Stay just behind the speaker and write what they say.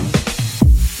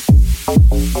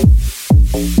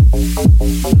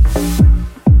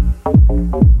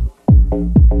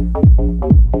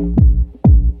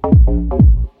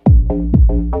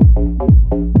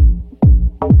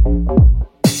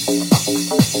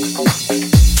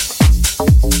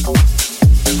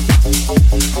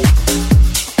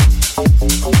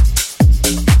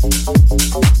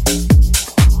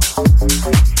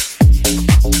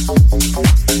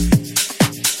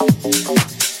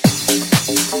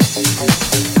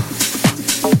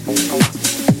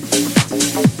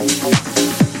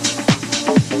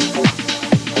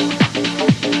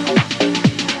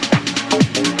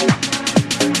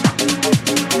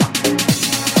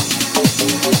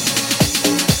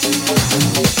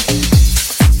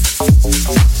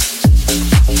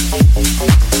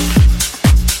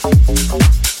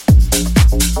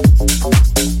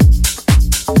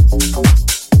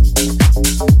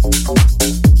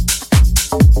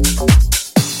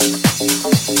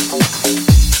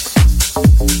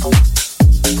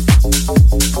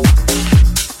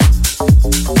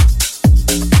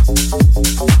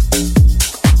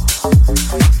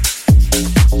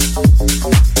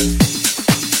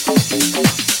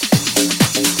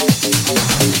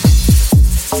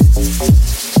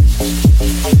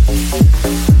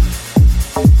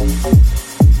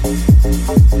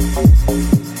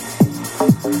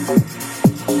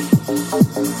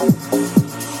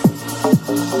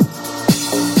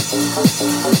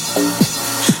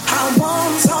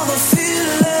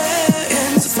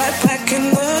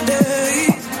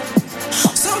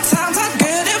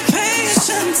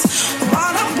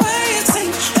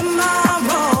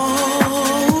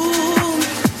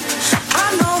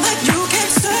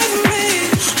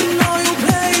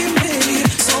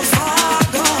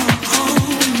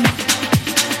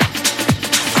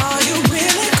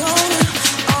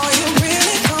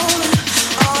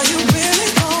Are you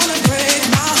really gonna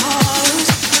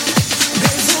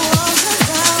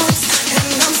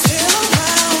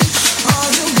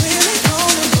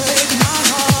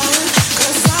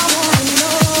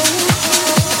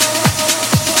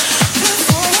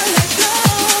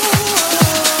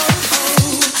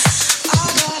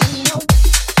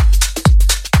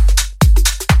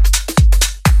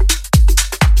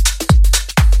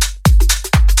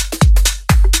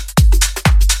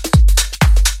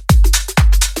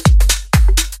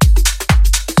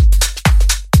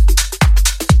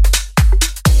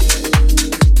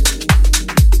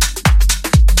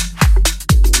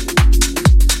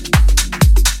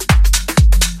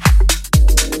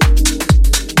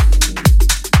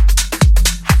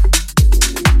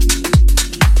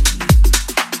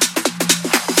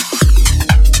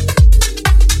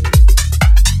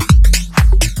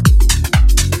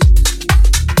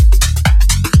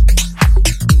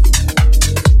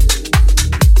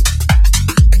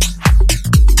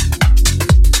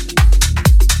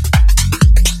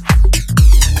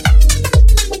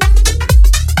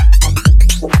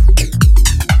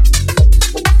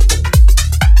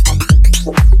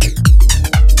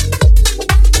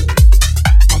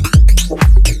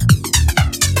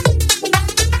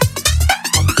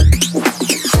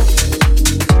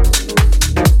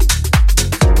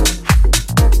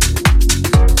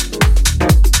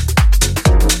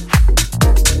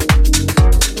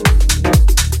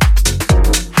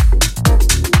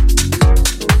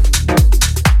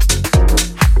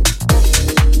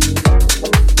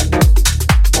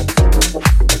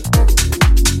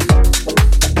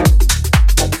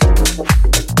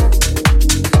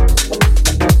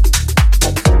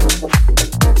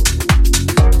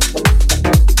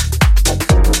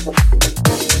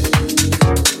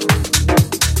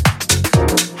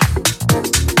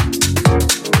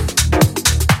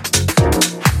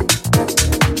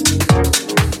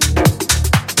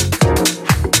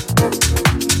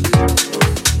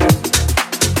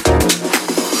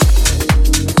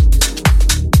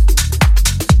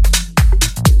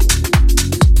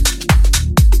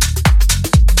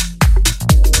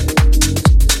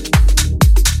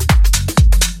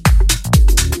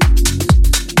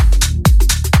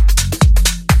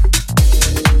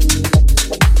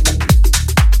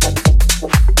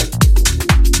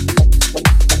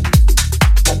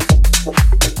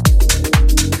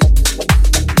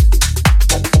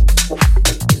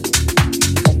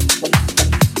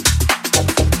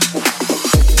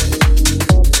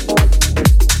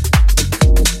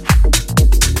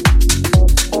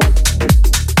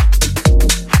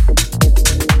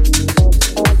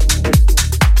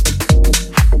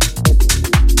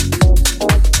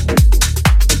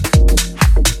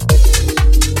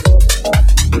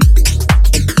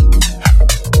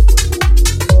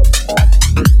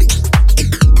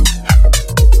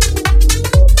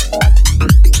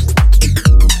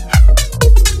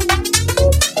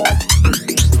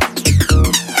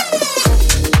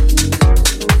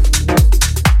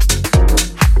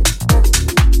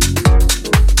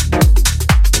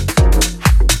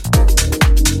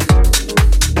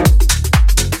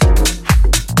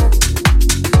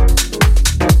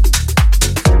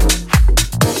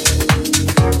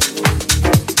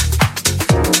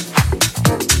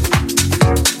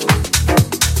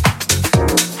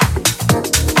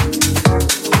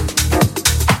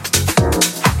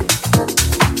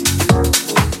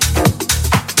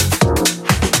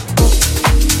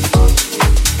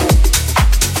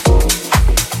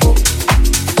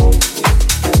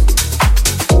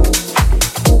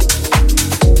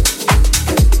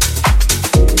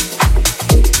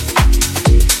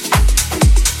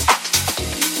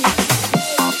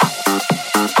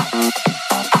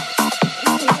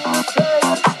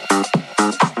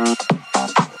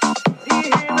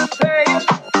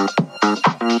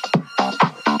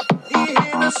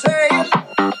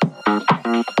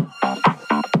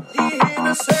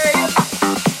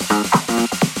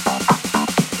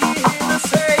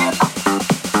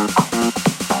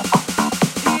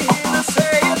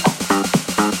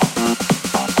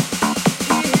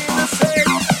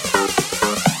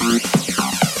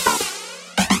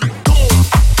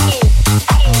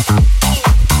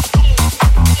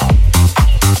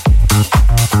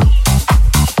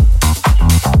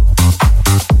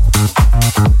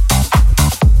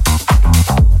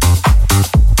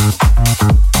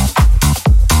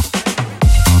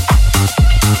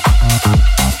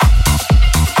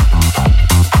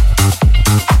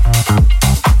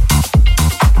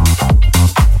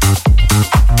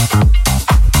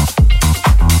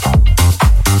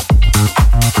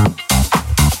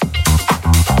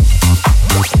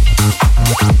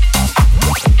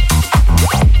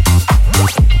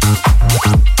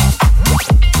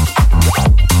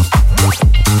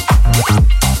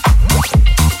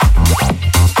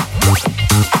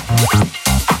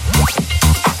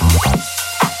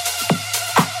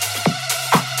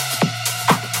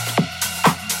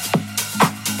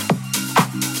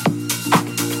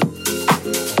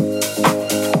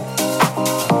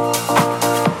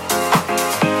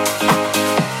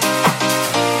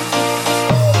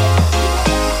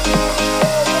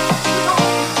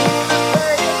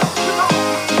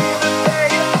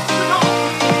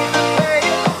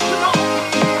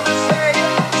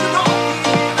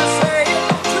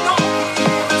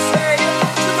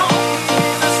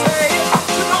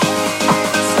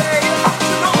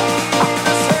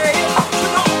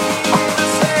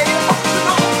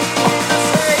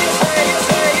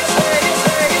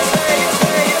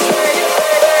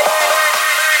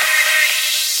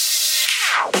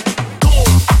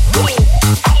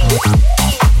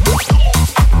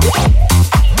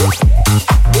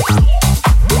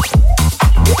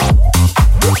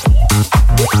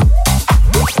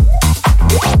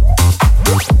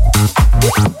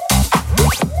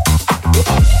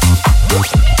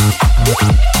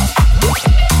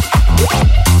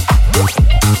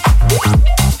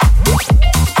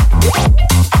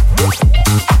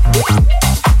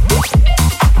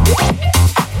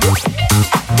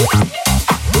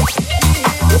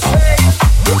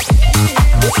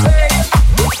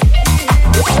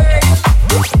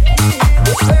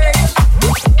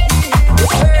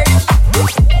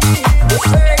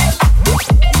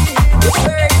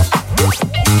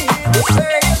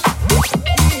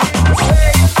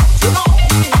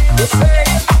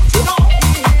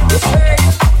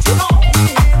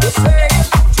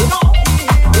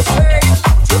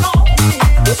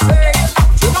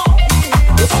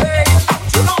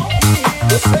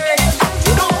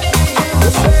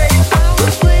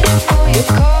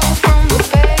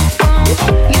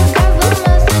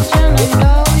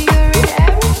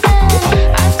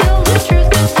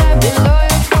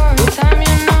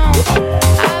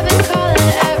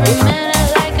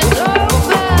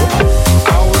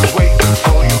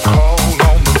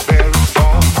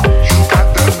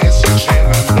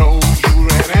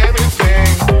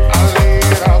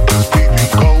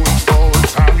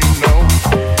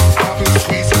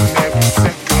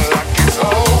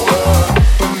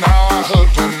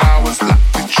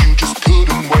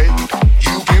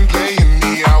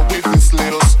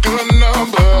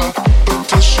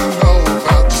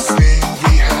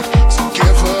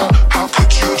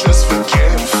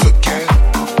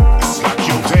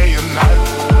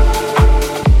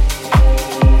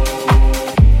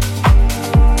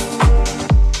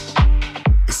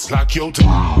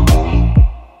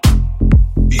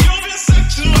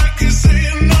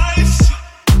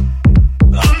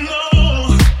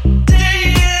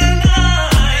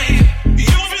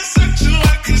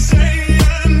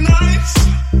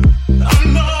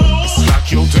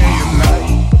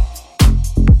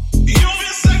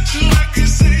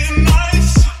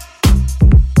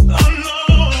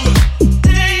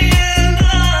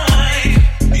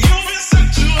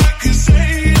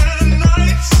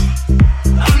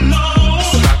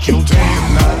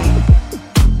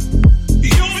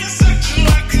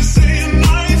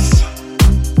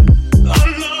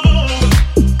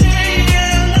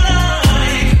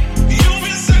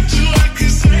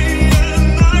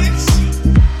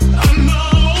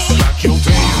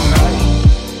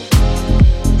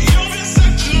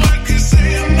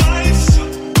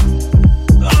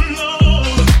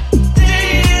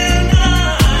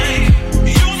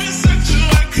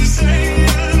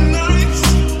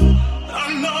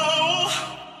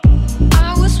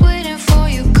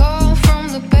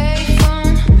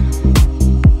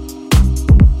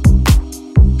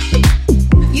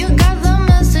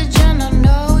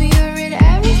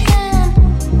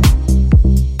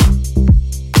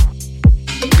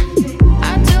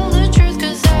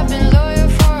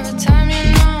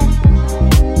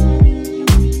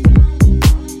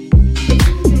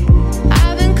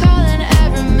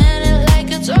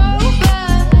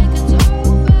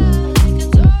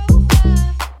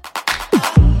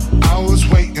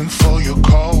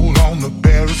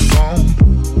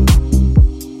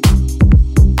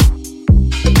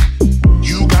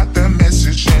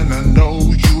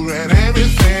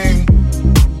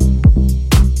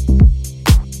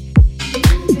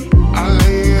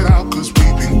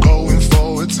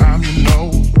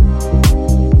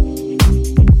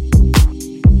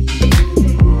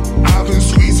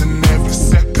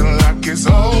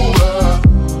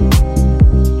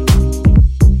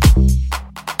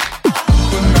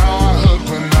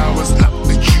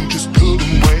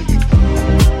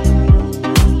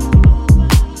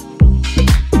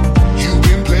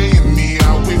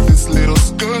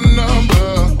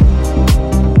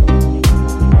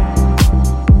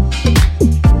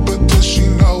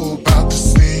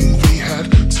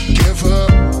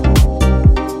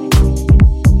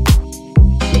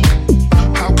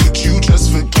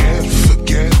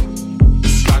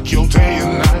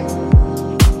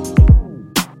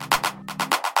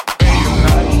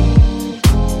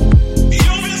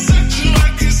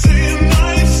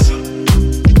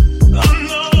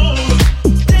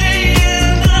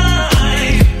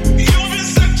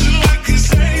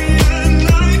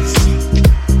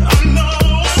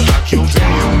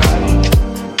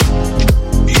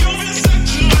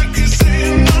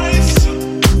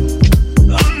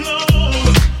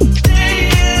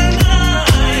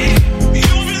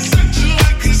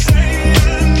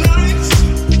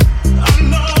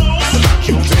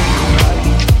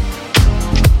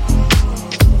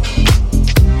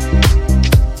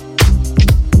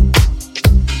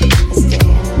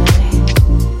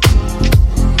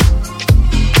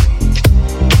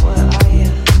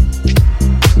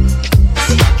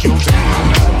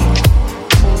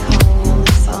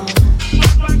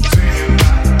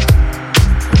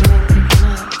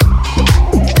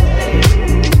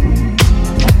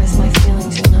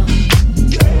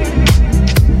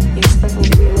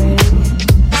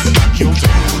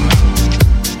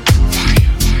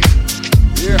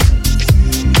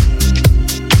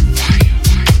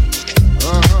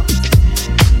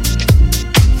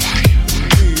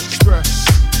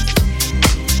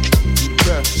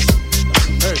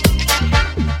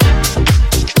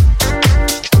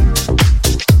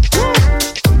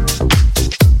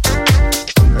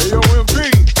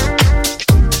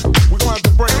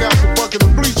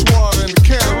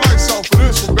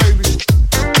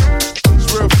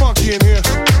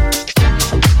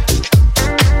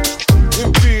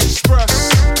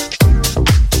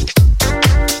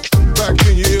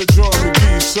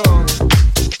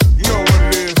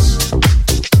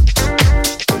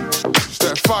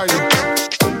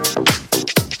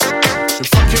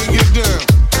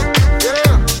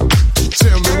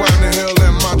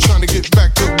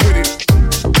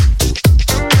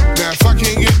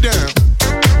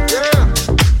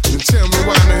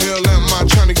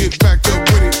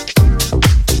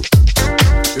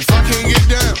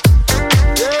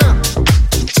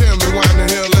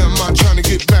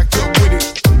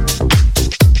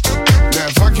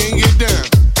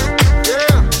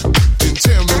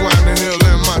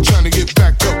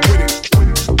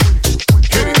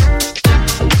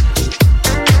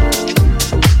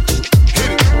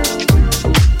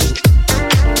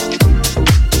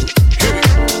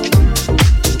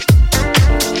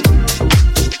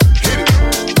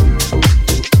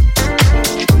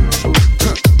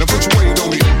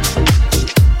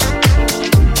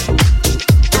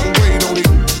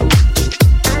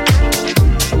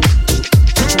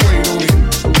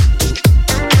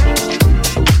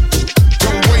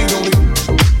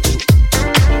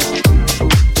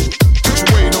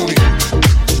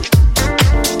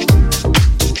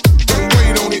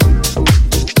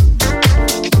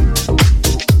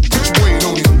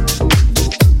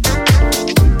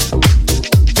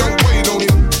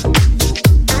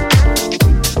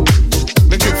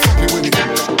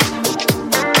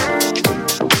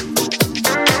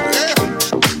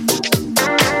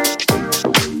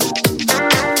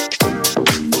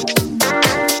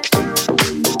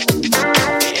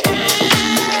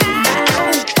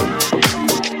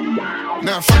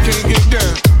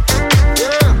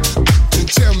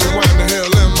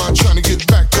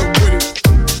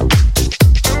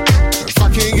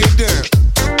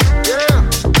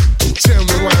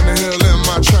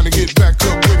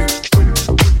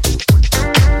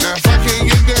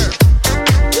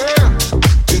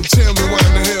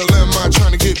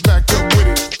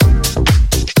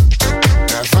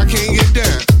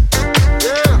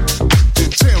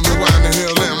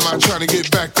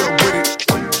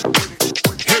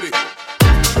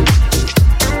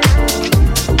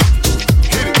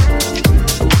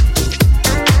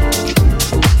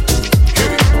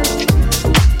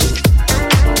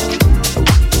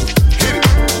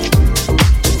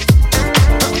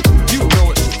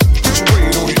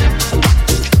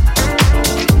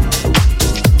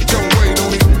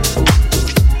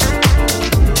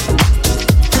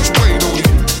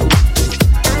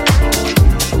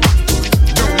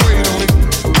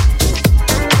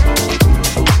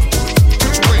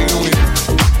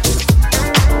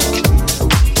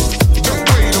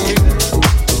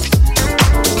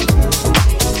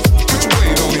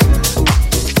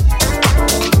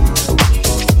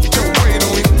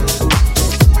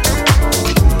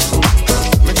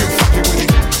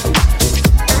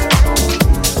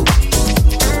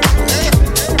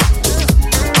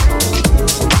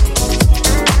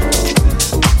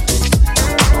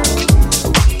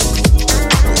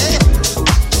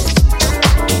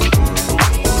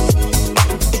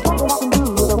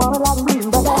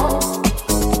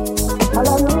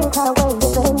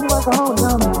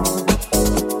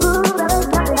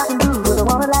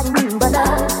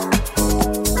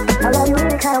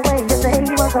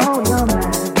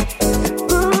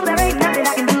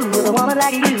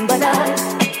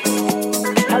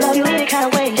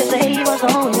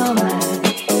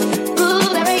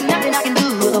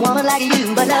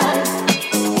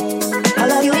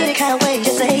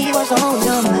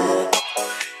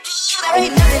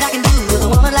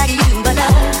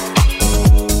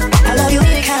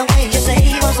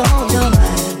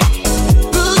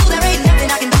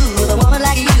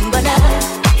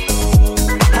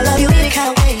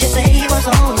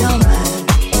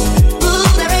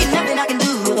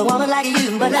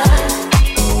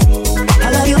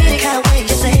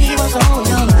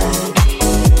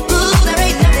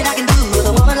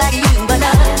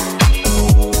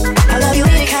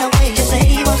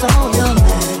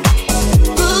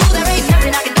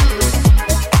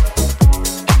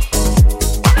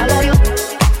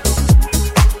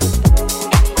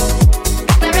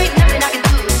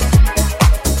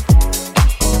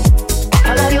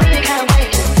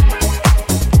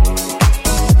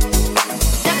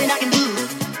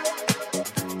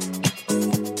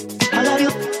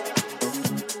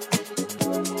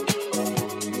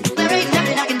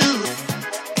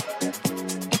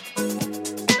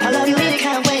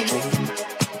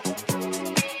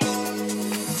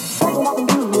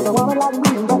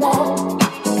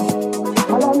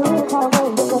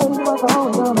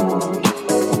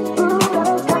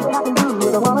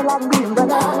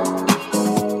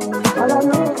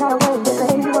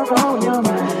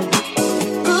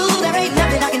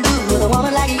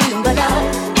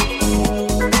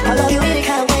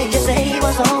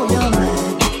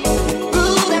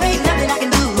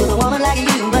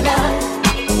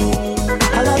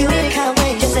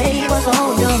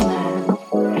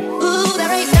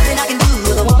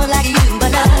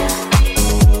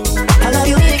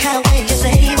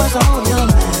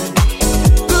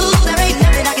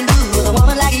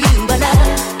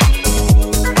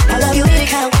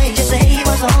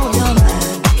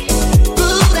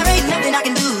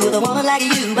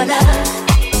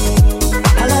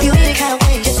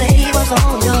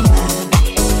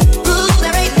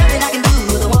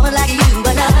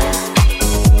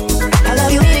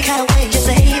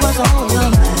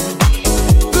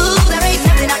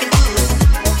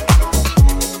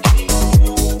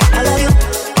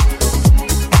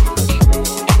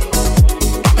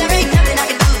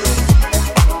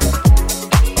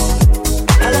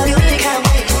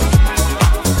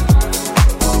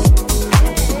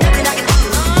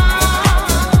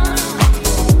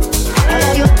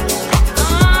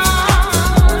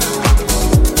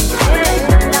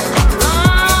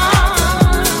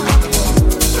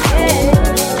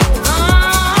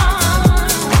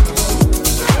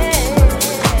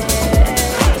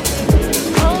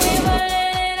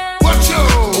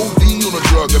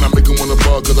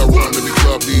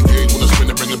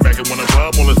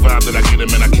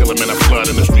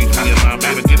In the streets, me and my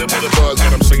baby get him with a buzz.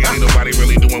 Got him singing, ain't nobody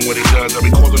really doing what he does. I be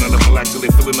calling on the black till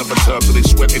they filling up a tub, till they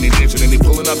sweat and they dancing and they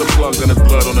pulling out the plugs and it's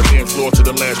blood on the dance floor to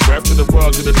the last breath, to the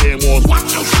rug, to the damn walls.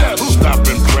 Watch your step. Stop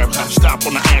and prep. Stop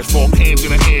on the asphalt, hands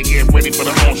in the air, get ready for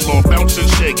the onslaught. Bounce and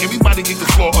shake, everybody get the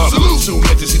floor up. Salute. Soon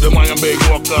as you see the Lion Bay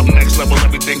walk up, next level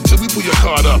everything till we pull your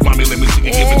card up. Mommy, let me see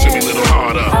you give it to me a little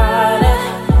harder. Harder,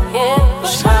 yeah,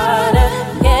 push harder,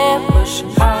 yeah, push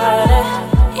harder,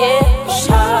 yeah, push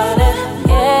harder,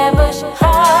 yeah, push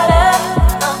harder,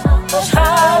 push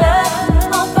harder,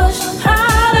 push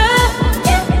harder,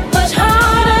 yeah, push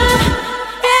harder,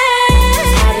 yeah.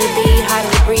 Harder to be,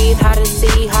 harder to breathe, harder to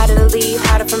see, harder to leave,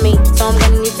 harder for me. So I'm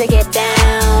gonna need to get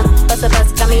down. Bust a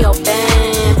bus, got me open.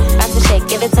 Bounce and shake,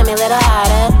 give it to me a little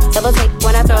harder. Double take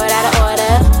when I throw it out of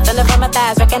order. Thunder from my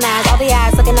thighs, recognize all the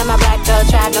eyes looking at my black girl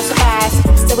tribe, no surprise.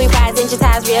 Still we rise, inch your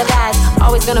ties, realize.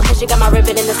 Always gonna push you, got my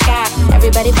ribbon in the sky.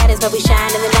 Everybody matters, but we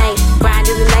shine in the night. Grind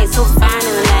in the night, so fine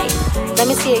in the night. Let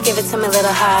me see it, give it to me a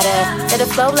little harder. Let it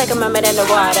flow like a mermaid in the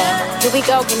water. Here we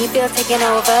go, can you feel it taking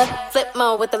over? Flip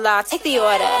mode with the law, take the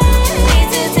order. Need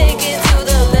to take it to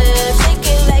the left, shake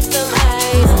it like some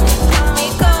ice. Let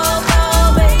me go,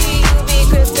 baby, you be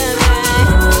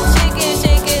kryptonite. Shake it to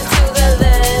the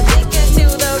left, take it to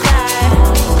the right.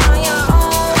 On your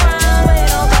own runway,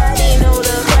 nobody know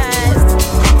the price.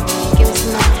 Give me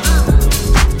some more.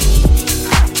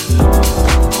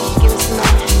 Give me some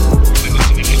more.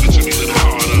 Give it to me a little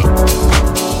harder.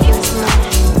 Give me some more.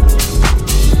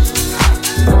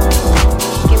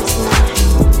 Give me some more.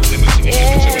 Give it to me a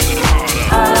little harder.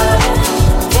 Harder.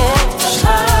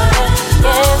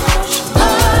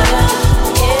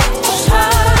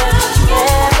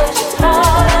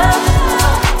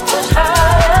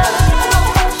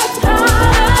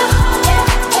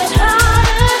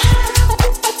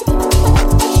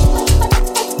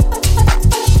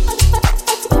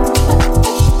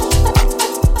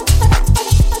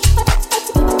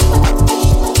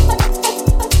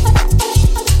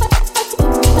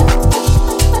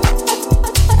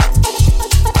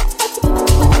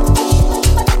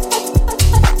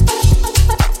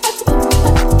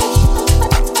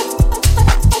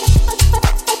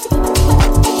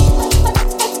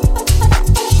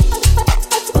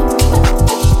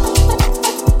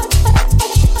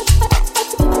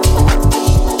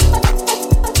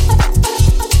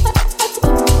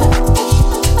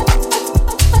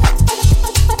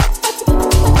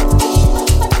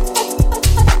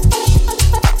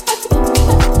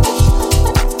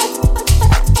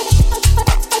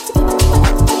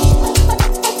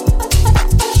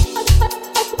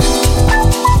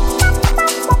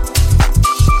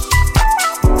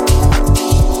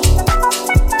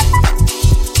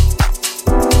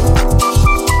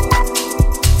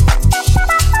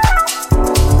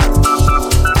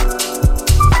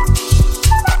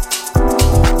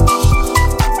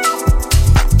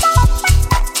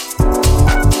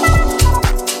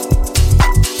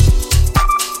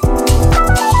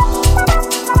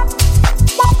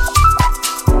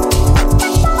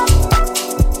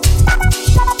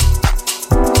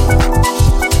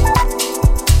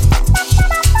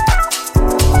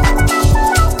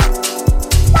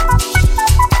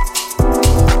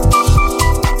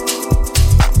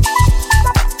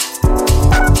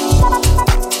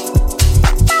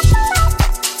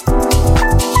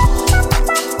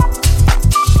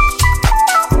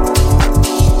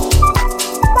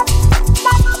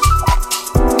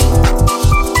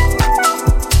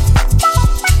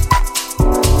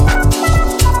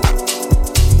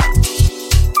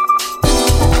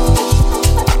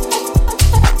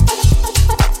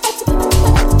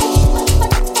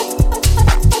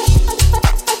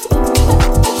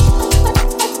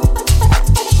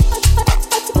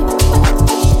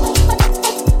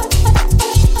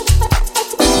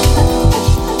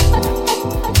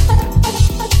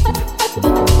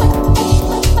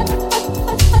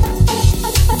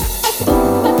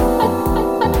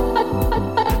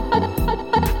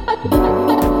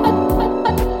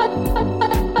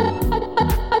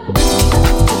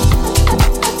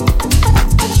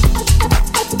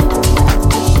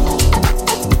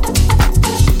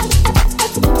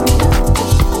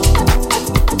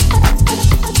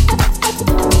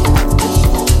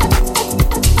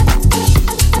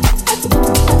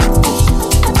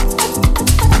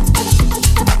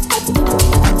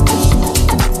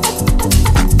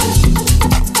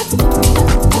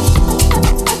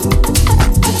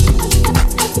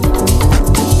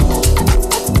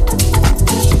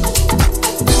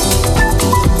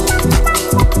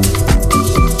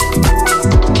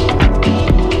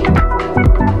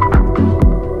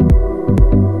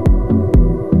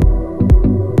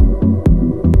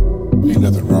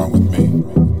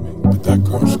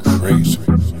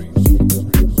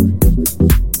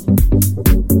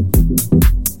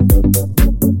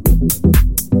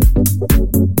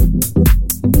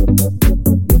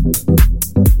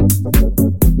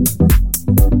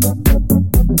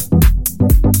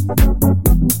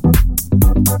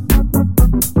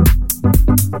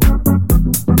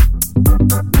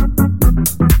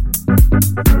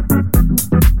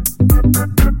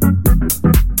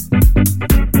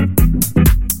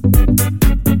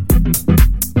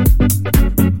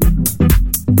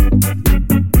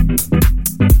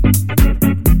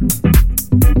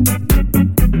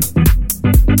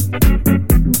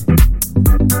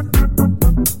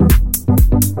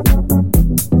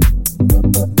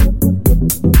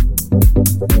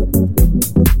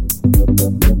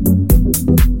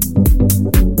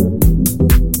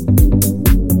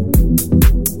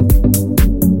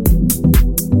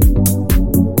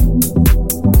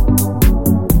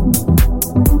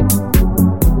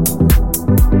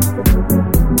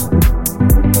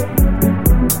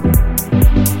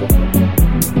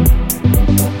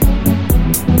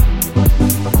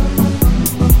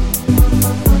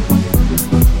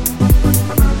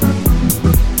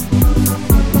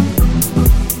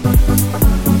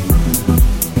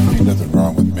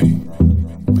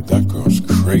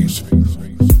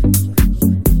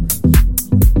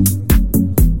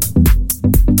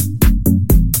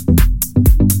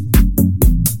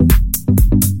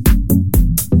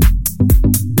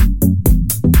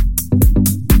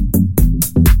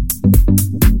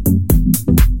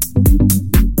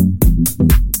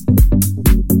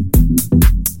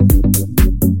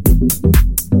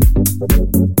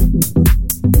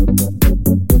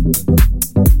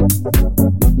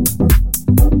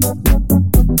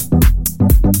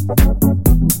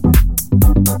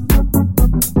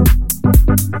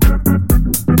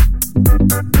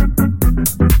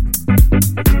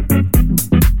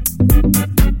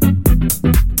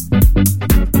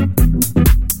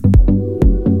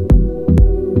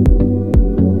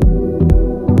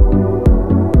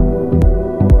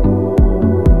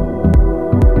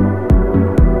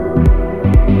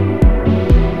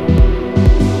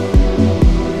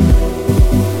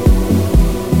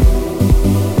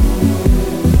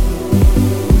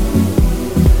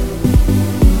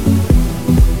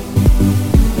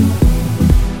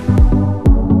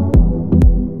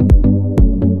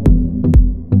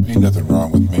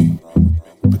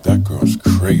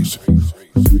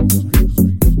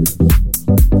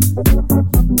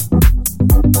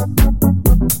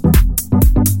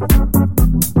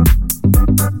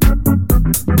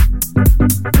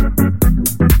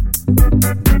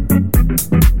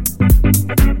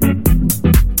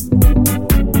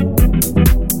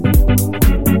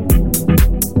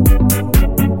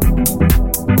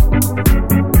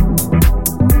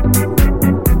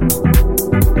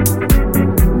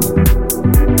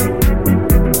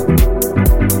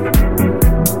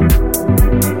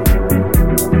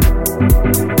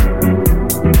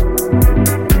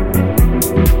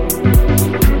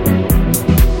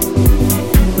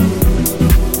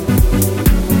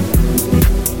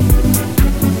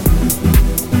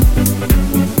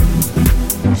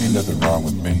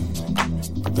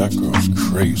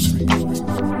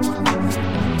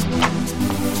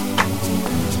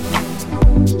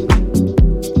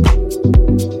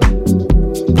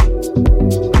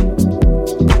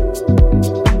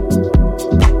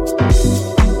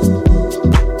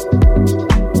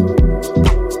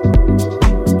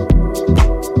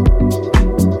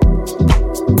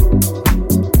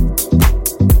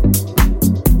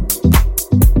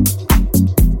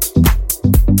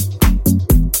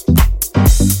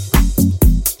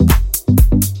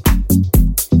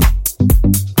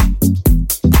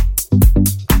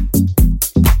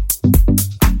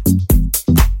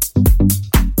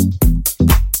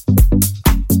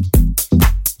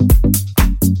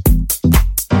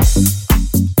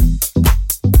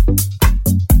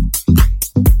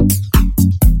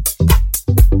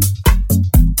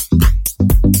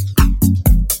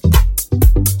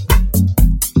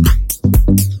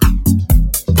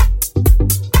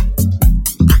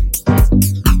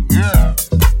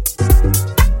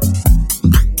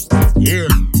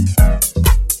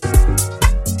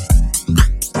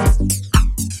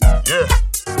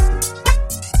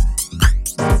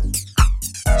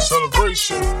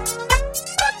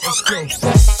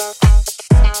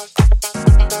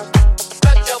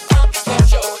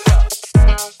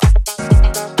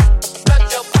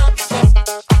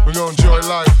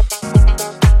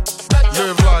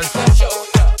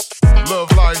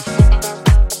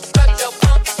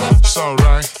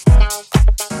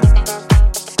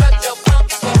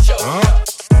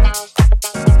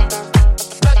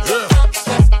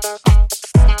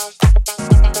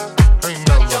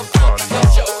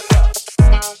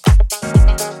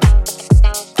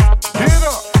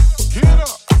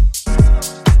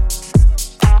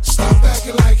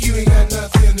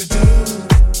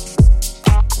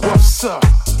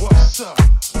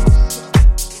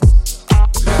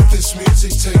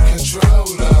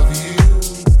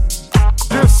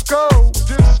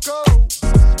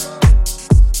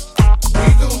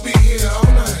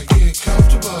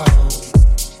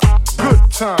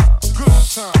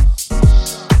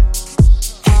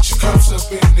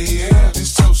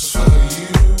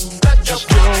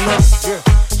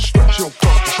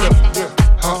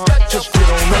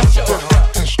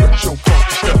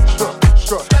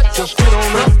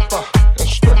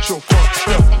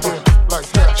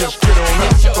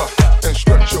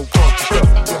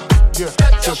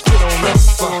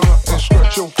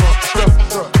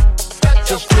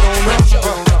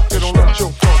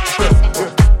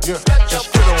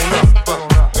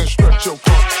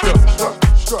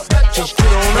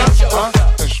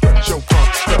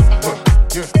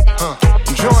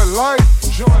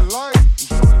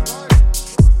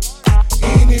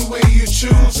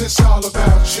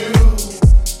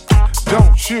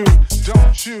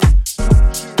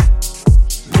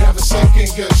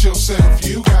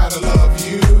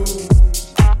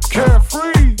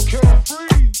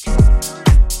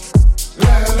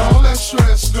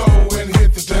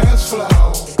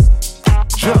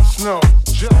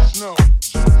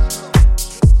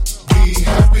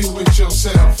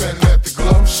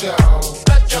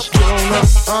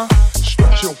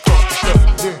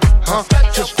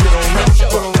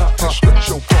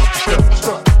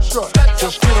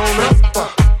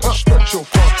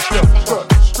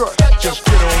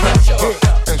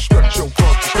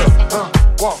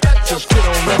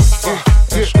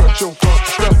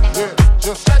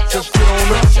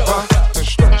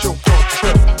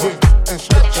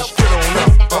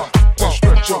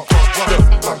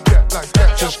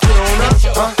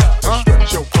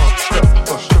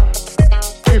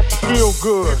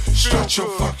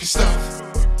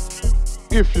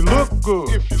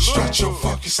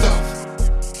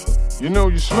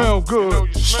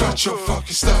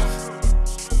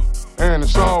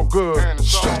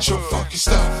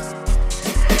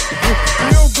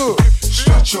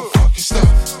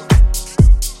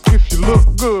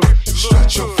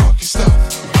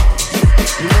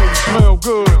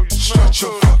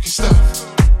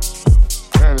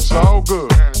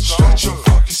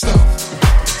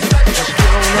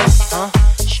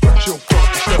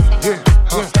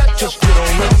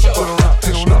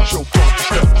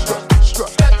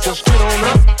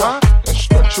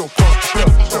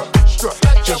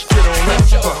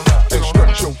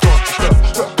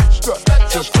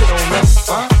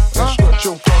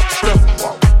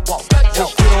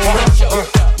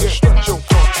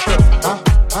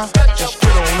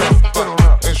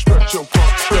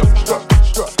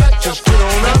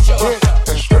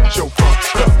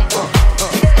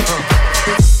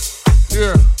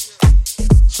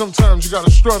 Sometimes you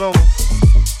gotta strut on them.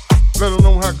 Let them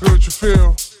know how good you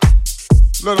feel.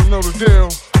 Let them know the deal.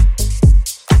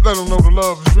 Let them know the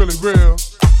love is really real.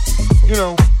 you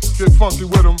know, get funky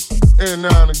with them and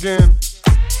now and again.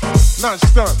 Not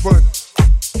stunt, but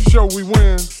show we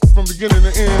win from beginning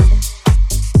to end.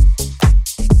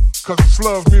 Cause it's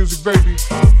love music, baby.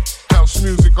 House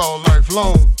music all life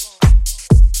long.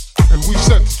 And we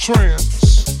set the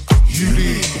trends. You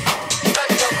lead.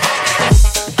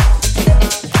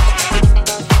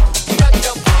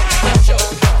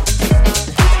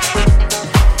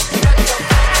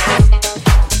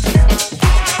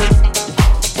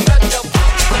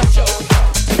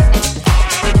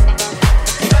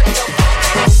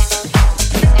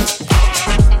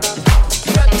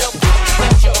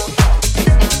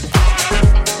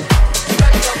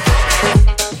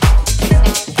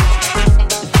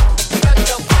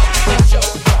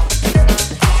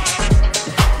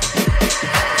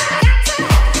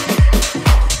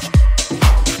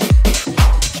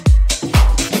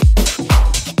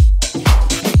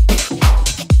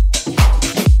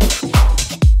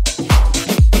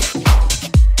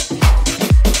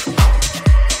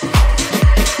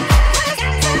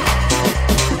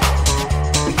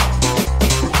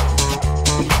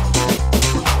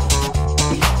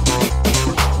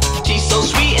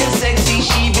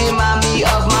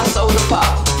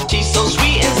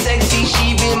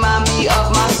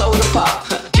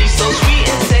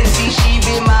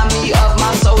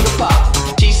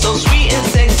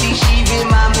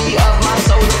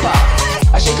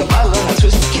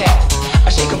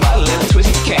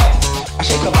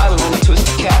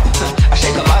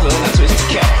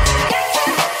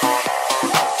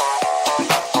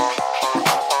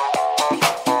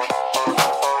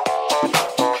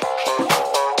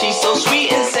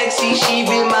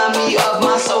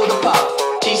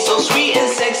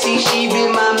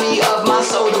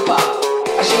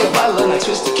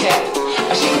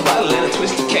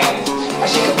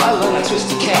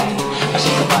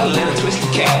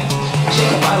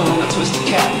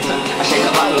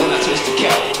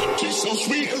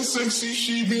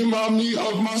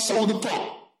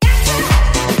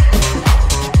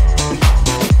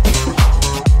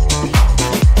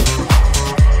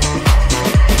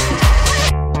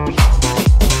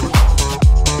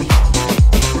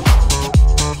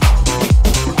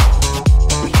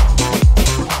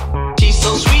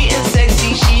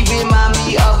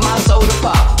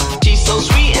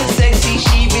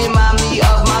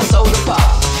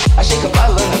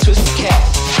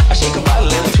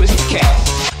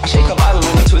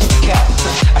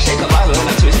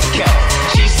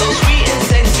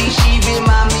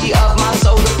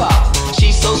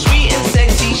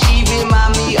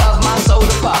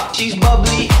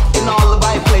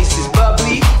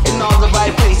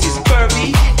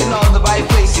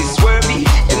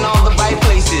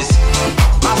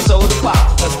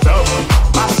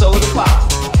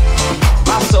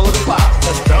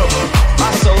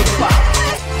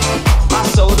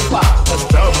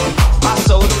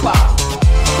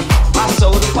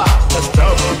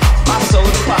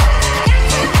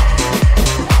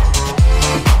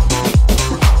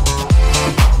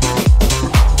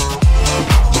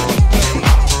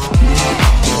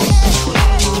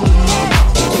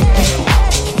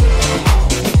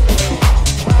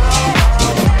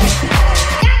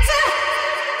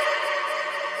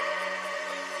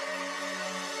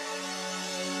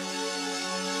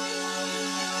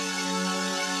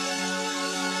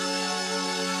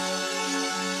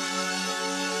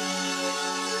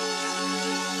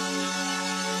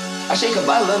 I shake a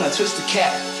bottle and I twist the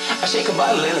cap. I shake a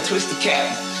bottle and I twist the cap.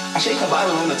 I shake a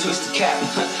bottle and I twist the cap.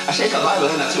 I shake a bottle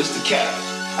and I twist the cap.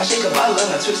 I shake a bottle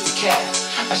and I twist the cap.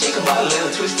 I shake a bottle and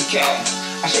I twist the cap.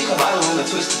 I shake a bottle and I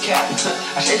twist the cap. I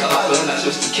shake a bottle and I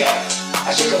twist the cap. I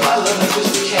shake a bottle and I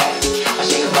twist the cap. I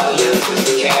shake a bottle and I twist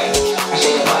the cap. I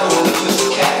shake a bottle and I twist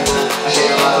the cap. I shake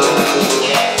a bottle and I twist the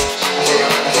cap.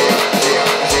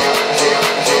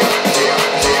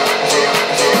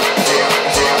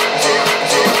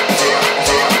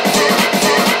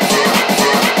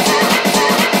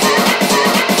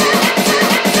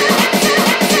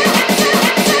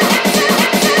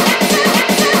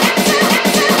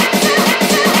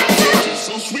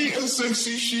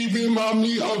 She remind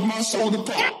me of my soda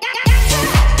pop.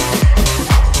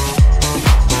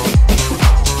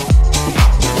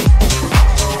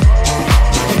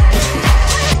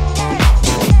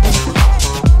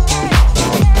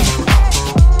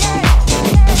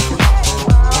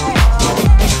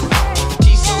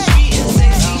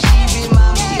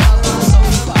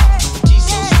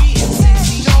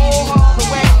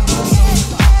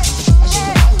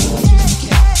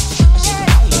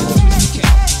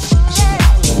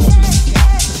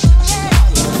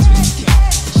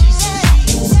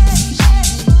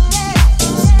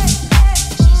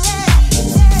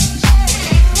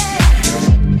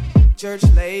 Church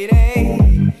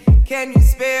lady, can you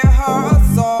spare her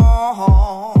a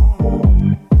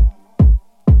song?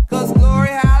 'Cause glory,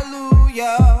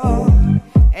 hallelujah,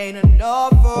 ain't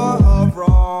enough for her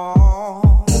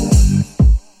wrong.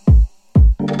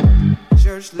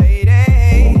 Church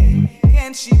lady,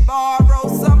 can she borrow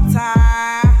some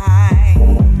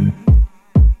time?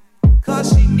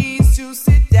 'Cause she needs to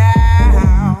sit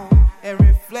down and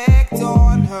reflect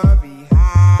on her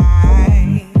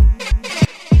behind.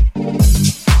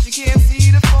 She can't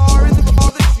see the forest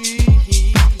for the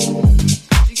trees.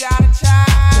 She got a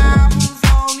child who's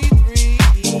only 3,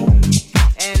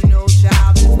 and no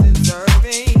child is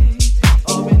deserving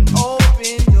of an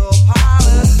open door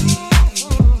policy.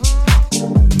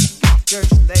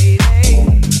 Church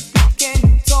lady, can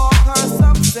you talk her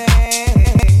some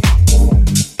sense?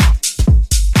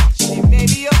 She may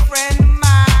be a friend of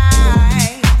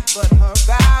mine, but her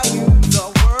values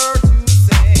are worth 2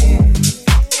 cents.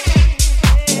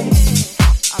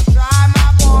 I'll try my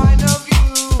point of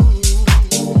view.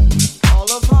 All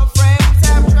of her friends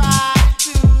have tried it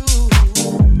too.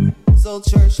 So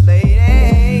church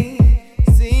lady,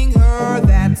 sing her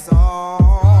that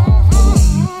song.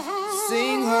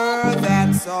 Sing her that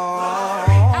song.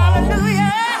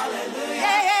 Hallelujah.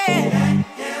 Yeah, yeah.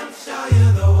 Let him show you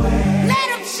the way. Let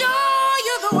him show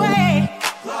you the way.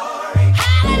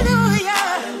 Hallelujah.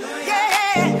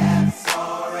 Yeah. That's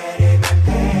already been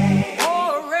paid.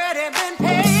 Already been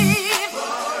paid.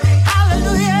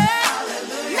 Hallelujah.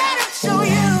 Let him show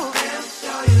you.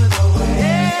 the way.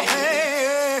 Yeah.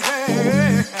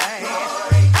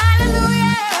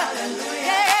 Hallelujah.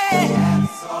 Yeah.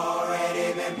 That's already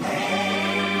been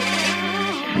paid.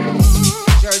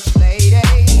 Church lady,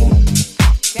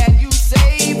 can you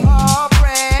save her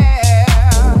prayer?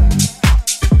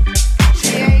 She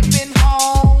ain't been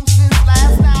home since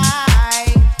last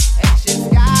night, and she's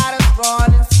got us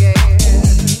running scared.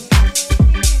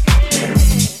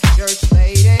 Church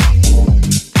lady,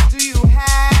 do you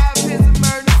have his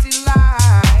emergency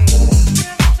line?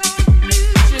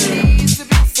 She needs to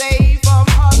be safe from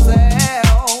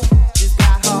herself. She's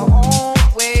got her own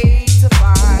way to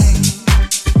find.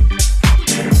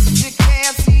 She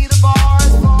can't see the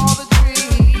bars for the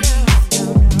trees.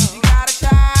 She got a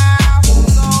child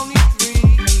who's only 3.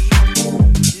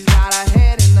 She's got her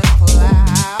head in the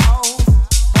clouds,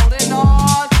 holding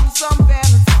on to some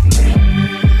fantasy.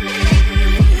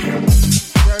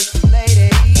 Church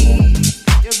lady,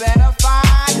 you better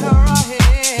find her a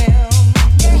hymn.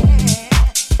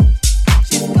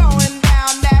 She's going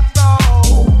down that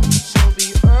road. She'll be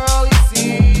early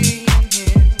seeing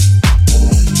him.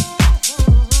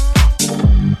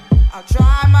 I'll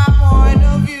try my point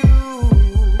of view.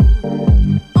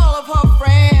 All of her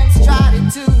friends tried it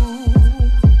too.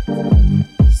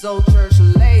 So church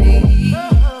lady,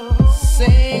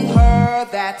 sing her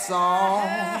that song.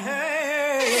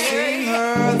 Sing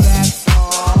her that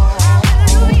song.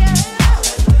 Hallelujah.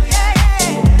 Yeah,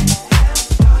 yeah.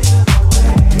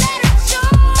 Let him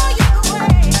show you the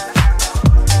way.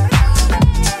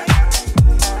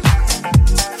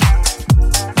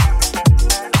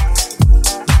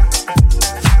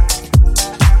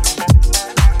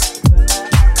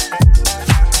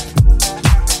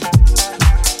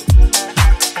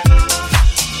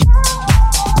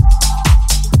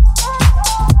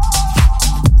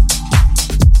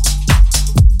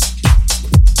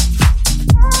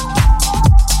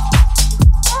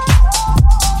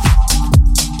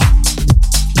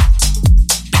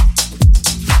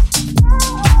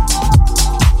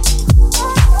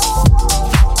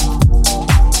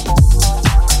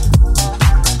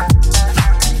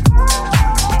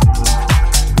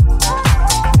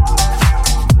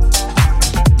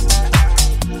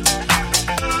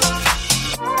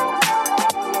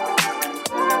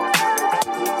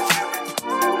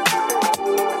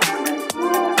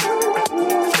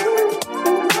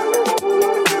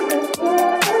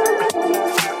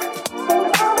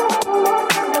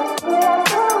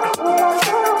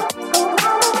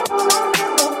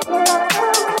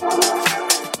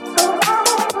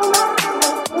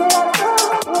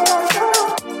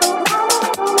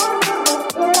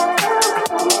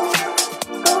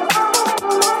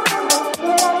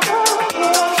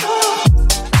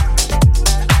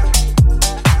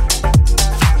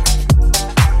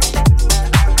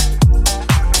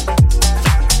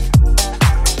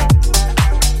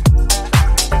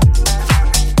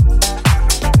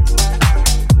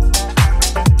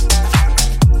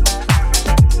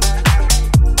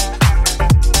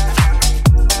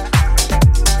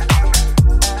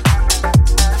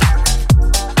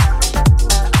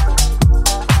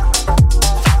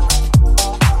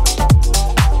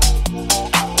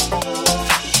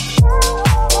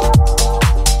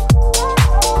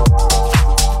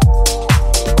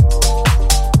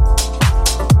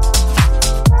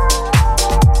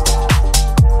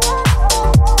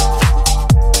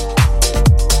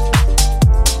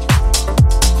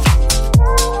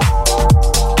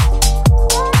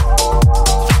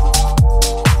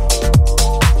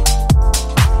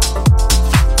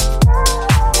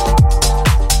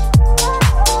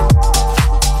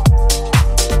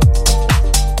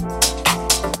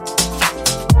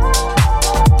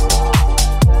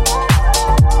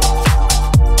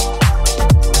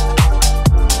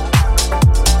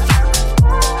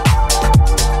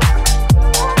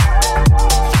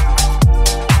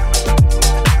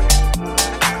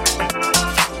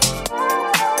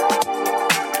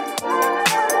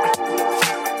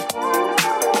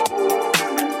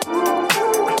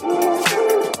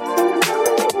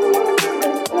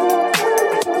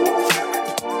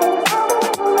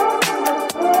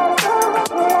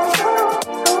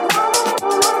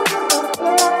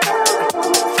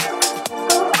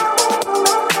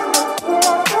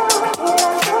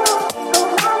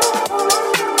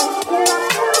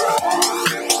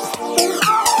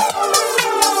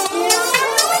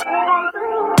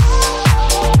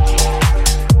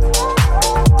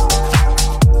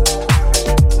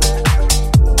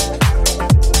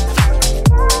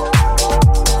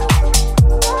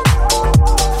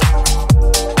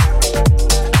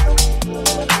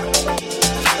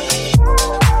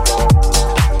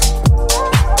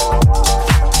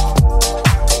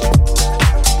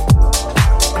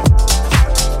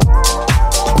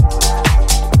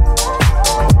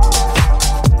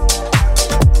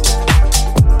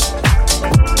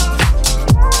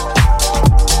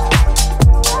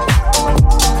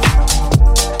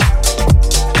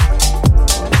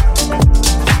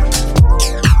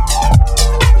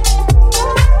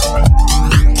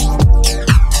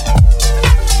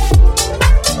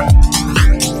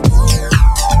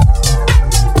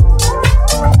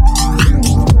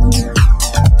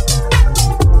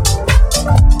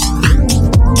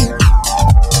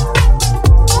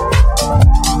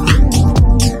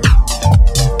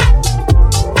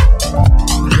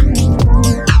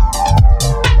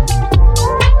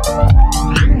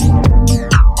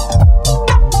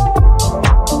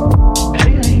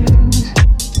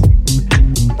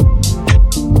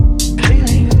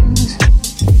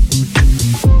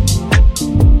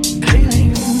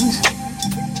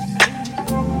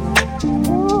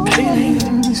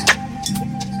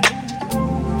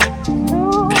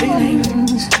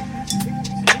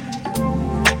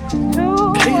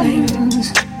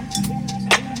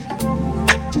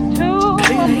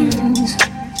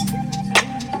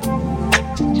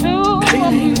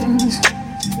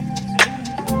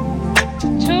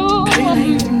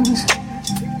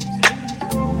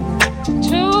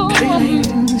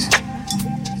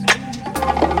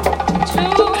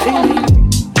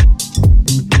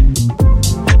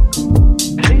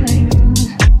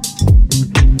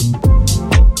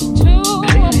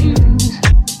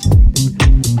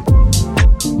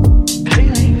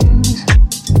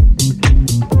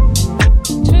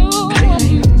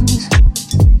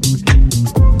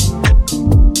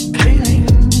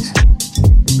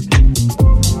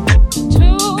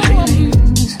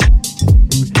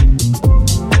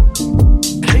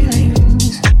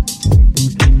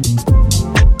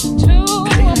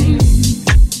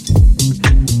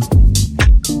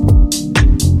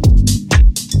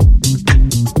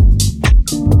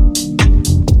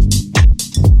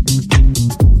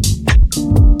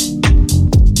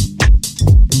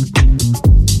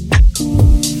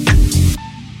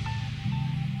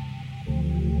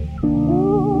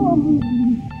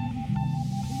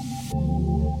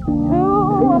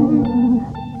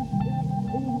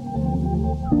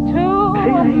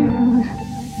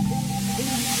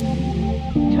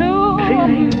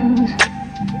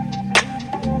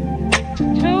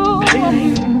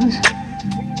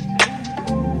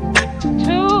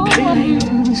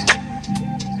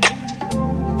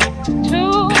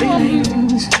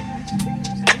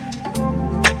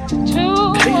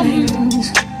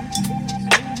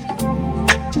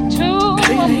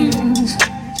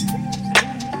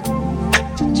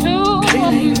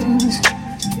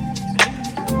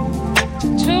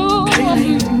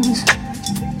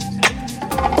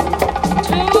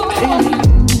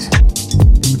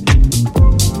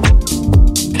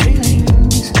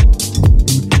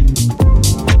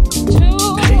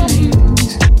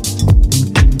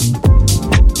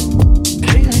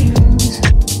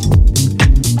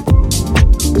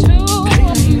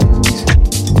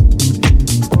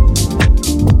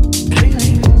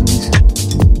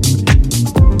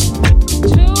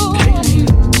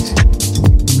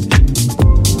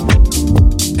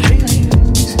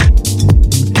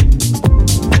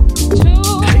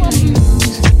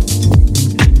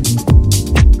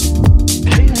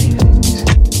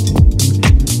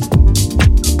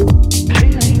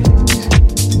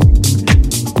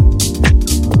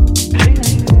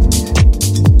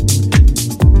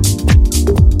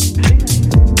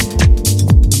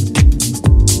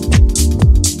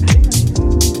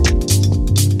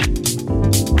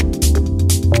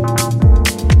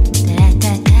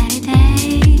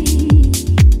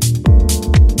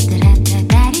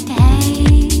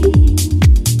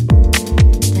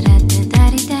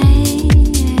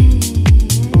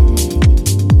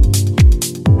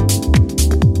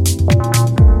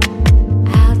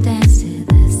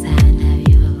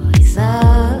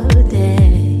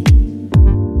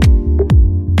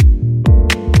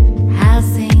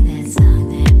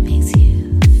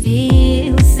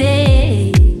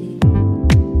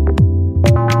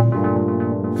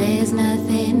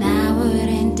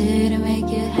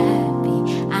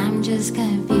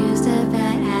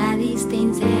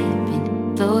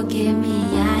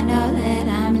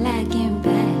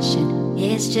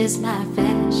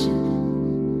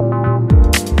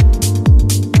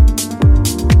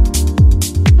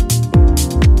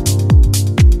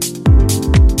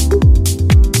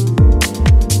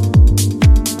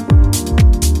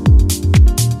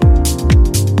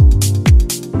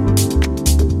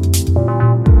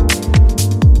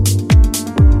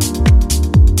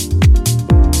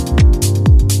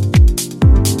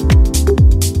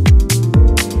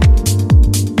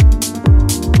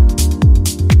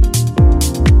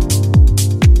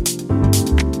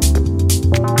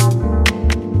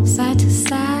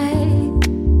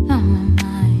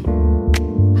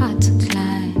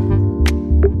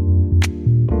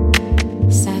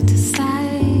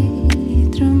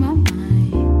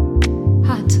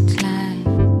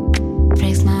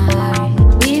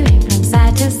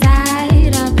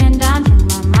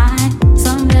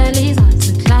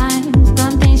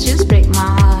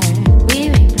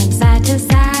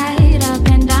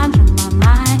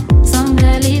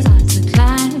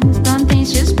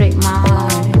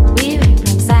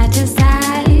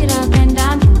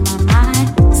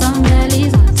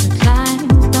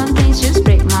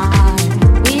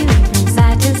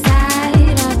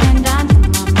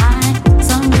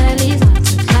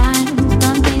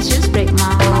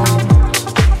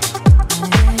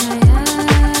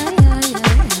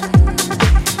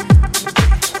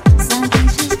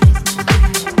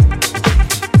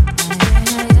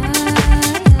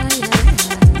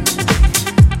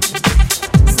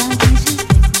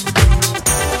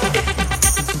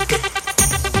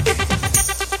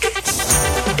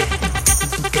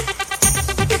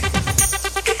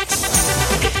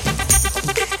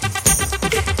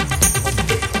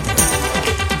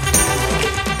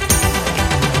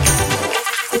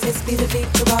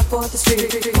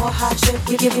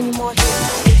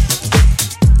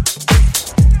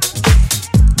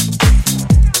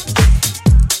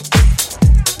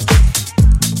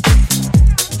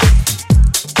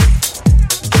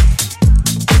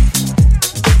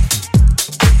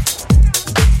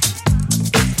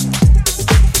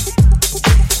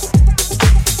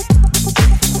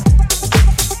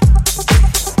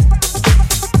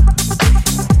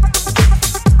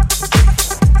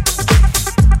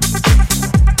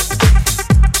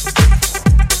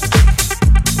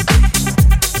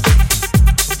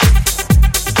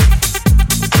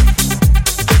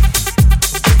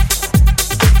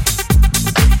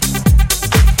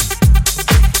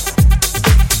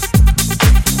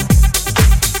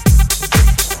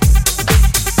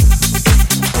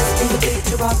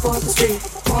 for the street.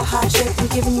 More hot shit, we're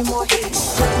giving you more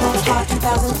heat.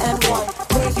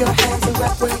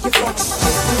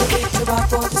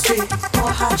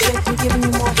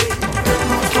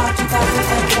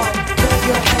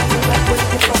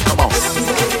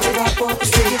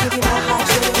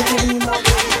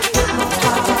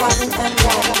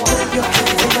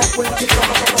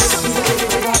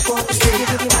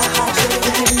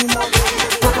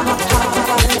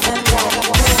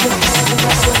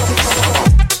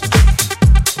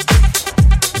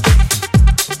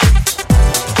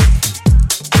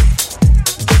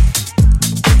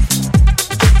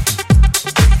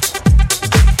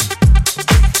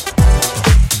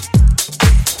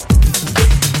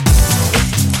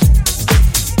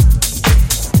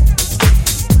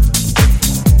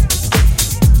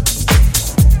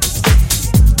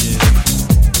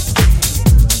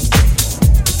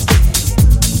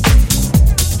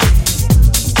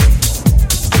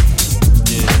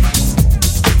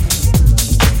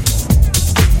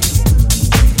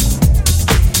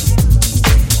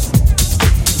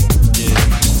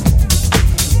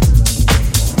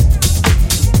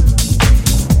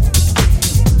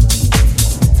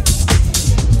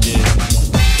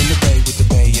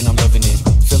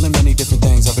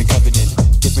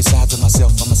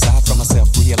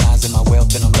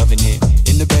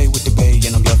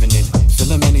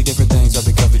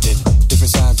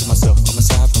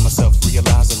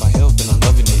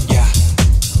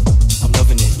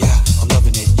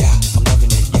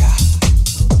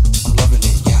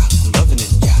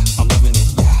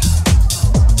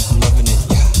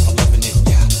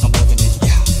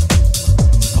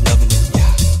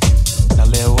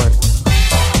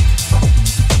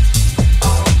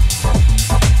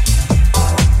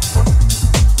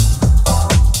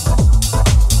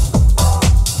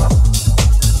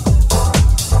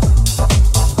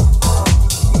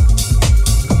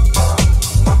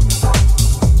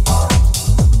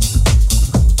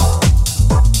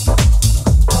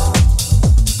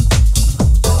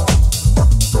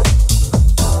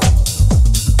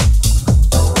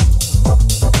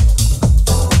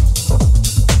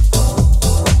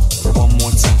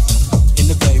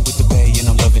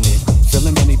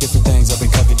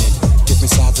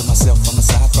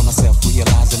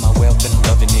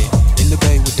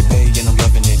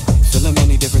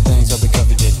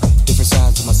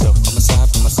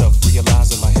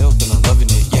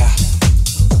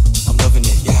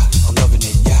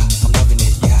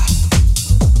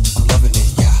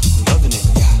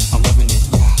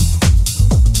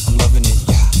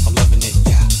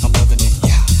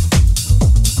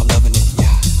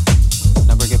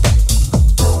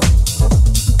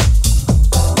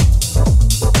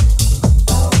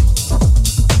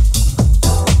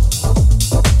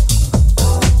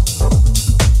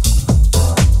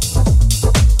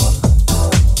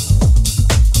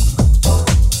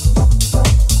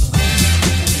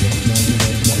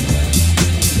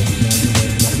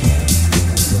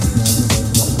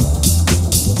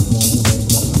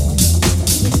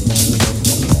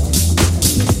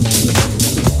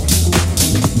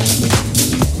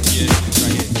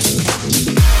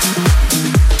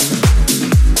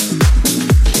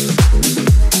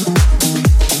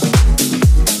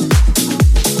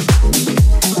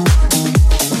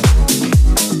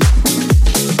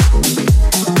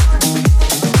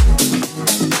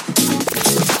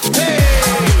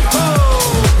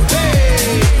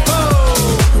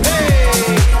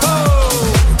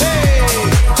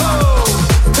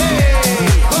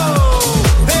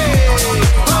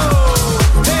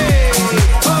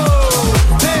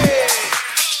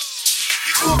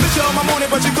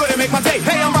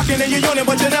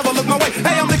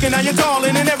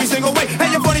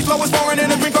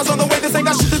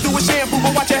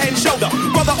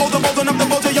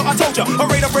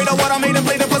 Afraid of what I made and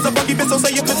played it, plus a funky bitch, so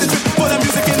say you put it